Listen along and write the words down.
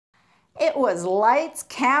It was lights,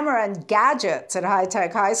 camera, and gadgets at High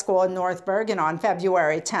Tech High School in North Bergen on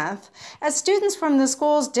February 10th, as students from the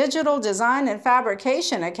school's Digital Design and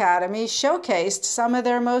Fabrication Academy showcased some of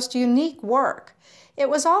their most unique work.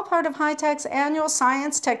 It was all part of High Tech's annual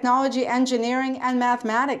Science, Technology, Engineering, and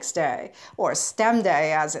Mathematics Day, or STEM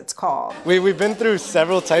Day as it's called. We've been through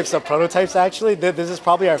several types of prototypes actually. This is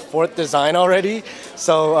probably our 4th design already,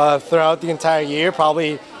 so throughout the entire year,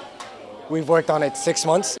 probably we've worked on it 6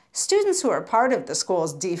 months. Students who are part of the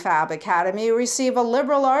school's FAB Academy receive a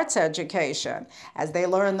liberal arts education as they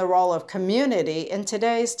learn the role of community in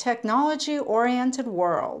today's technology-oriented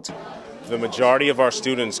world. The majority of our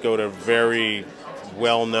students go to very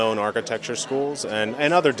well-known architecture schools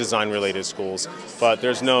and other design-related schools, but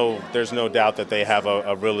there's no doubt that they have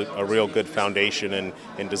a real good foundation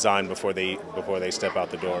in design before they step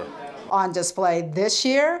out the door. On display this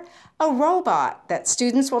year, a robot that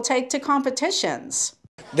students will take to competitions.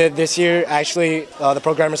 This year, actually, the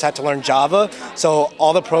programmers had to learn Java, so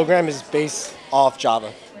all the program is based off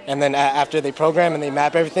Java. And then after they program and they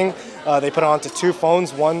map everything, they put it onto 2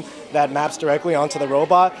 phones, one that maps directly onto the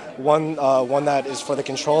robot, one that is for the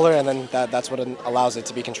controller, and then that's what allows it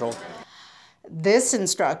to be controlled. This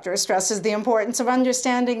instructor stresses the importance of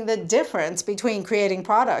understanding the difference between creating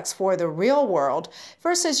products for the real world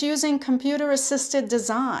versus using computer-assisted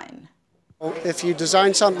design. If you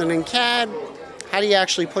design something in CAD, how do you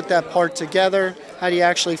actually put that part together? How do you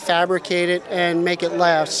actually fabricate it and make it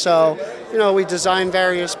last? So, we design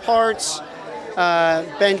various parts,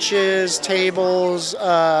 benches, tables,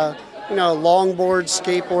 longboards,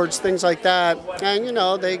 skateboards, things like that. And,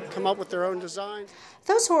 they come up with their own designs.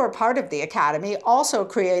 Those who are part of the Academy also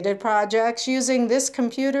created projects using this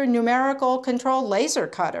computer numerical control laser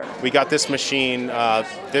cutter. We got this machine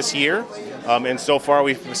this year, and so far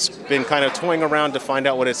we've been kind of toying around to find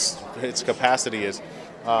out what its capacity is.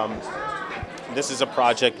 This is a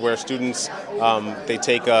project where students, they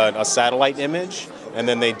take a satellite image and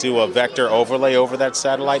then they do a vector overlay over that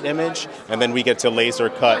satellite image, and then we get to laser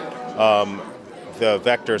cut the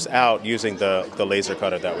vectors out using the laser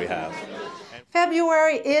cutter that we have.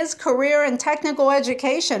 February is Career and Technical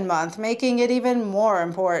Education Month, making it even more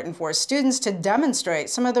important for students to demonstrate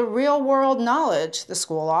some of the real-world knowledge the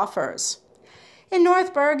school offers. In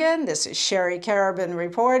North Bergen, this is Sherry Carabin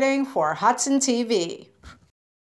reporting for Hudson TV.